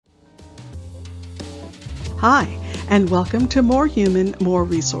Hi, and welcome to More Human, More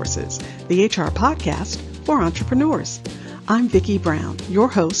Resources, the HR podcast for entrepreneurs. I'm Vicki Brown, your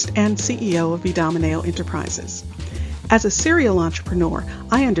host and CEO of Idomeneo Enterprises. As a serial entrepreneur,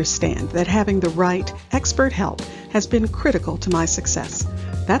 I understand that having the right expert help has been critical to my success.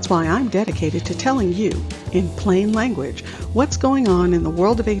 That's why I'm dedicated to telling you, in plain language, what's going on in the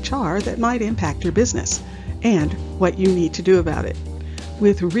world of HR that might impact your business, and what you need to do about it,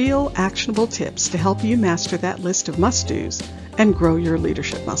 with real actionable tips to help you master that list of must-dos and grow your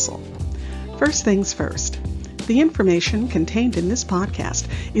leadership muscle. First things first, the information contained in this podcast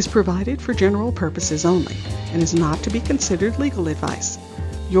is provided for general purposes only and is not to be considered legal advice.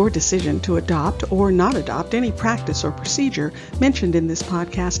 Your decision to adopt or not adopt any practice or procedure mentioned in this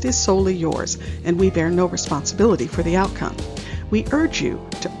podcast is solely yours, and we bear no responsibility for the outcome. We urge you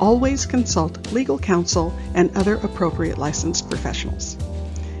to always consult legal counsel and other appropriate licensed professionals.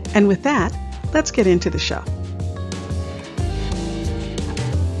 And with that, let's get into the show.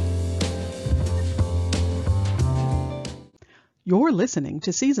 You're listening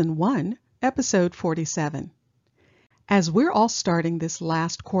to Season 1, Episode 47. As we're all starting this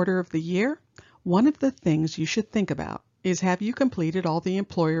last quarter of the year, one of the things you should think about is, have you completed all the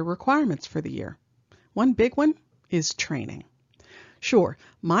employer requirements for the year? One big one is training. Sure,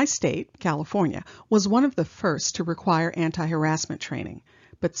 my state, California, was one of the first to require anti-harassment training,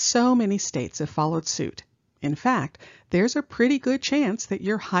 but so many states have followed suit. In fact, there's a pretty good chance that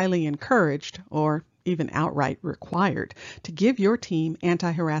you're highly encouraged, or even outright required, to give your team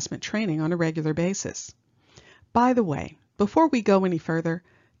anti-harassment training on a regular basis. By the way, before we go any further,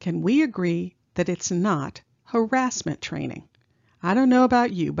 can we agree that it's not harassment training? I don't know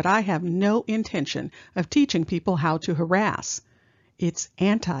about you, but I have no intention of teaching people how to harass. It's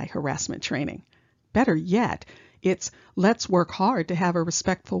anti-harassment training. Better yet, it's let's work hard to have a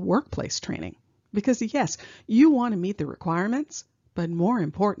respectful workplace training. Because yes, you want to meet the requirements, but more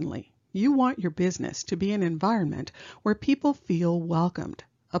importantly, you want your business to be an environment where people feel welcomed,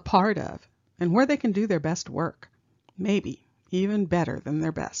 a part of, and where they can do their best work. Maybe even better than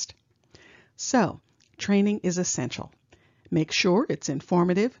their best. So, training is essential. Make sure it's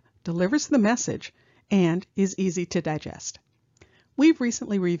informative, delivers the message, and is easy to digest. We've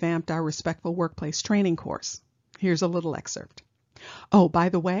recently revamped our Respectful Workplace training course. Here's a little excerpt. Oh, by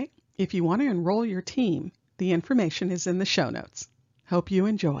the way, if you want to enroll your team, the information is in the show notes. Hope you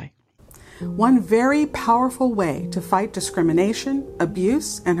enjoy. One very powerful way to fight discrimination,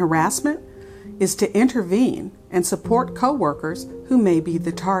 abuse, and harassment is to intervene and support coworkers who may be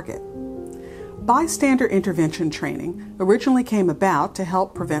the target. Bystander intervention training originally came about to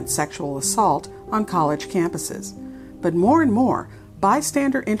help prevent sexual assault on college campuses, but more and more,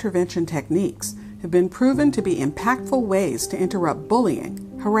 bystander intervention techniques have been proven to be impactful ways to interrupt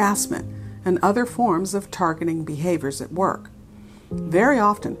bullying, harassment, and other forms of targeting behaviors at work. Very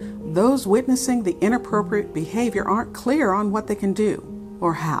often, those witnessing the inappropriate behavior aren't clear on what they can do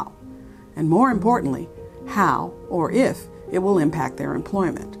or how, and more importantly, how or if it will impact their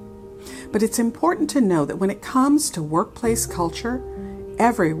employment. But it's important to know that when it comes to workplace culture,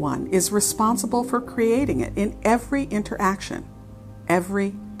 everyone is responsible for creating it in every interaction,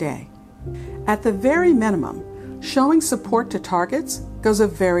 every day. At the very minimum, showing support to targets goes a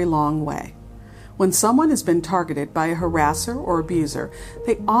very long way. When someone has been targeted by a harasser or abuser,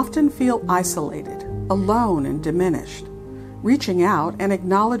 they often feel isolated, alone, and diminished. Reaching out and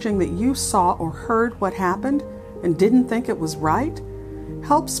acknowledging that you saw or heard what happened and didn't think it was right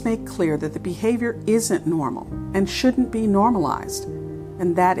helps make clear that the behavior isn't normal and shouldn't be normalized,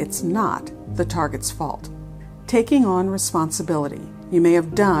 and that it's not the target's fault. Taking on responsibility. You may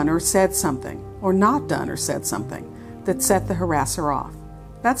have done or said something, or not done or said something, that set the harasser off.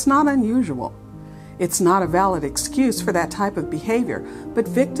 That's not unusual. It's not a valid excuse for that type of behavior, but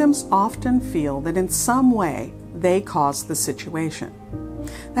victims often feel that in some way they caused the situation.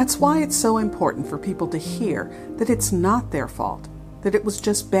 That's why it's so important for people to hear that it's not their fault, that it was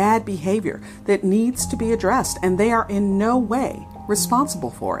just bad behavior that needs to be addressed, and they are in no way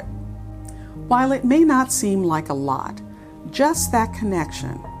responsible for it. While it may not seem like a lot, just that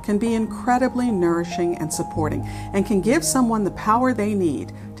connection can be incredibly nourishing and supporting, and can give someone the power they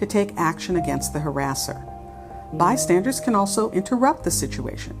need to take action against the harasser. Bystanders can also interrupt the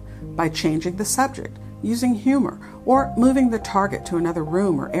situation by changing the subject, using humor, or moving the target to another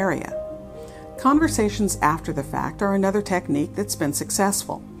room or area. Conversations after the fact are another technique that's been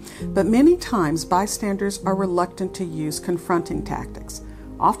successful, but many times bystanders are reluctant to use confronting tactics,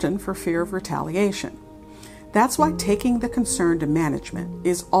 often for fear of retaliation. That's why taking the concern to management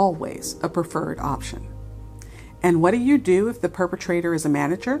is always a preferred option. And what do you do if the perpetrator is a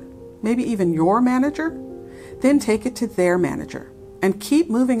manager? Maybe even your manager? Then take it to their manager and keep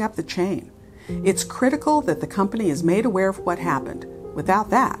moving up the chain. It's critical that the company is made aware of what happened. Without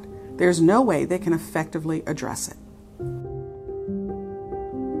that, there's no way they can effectively address it.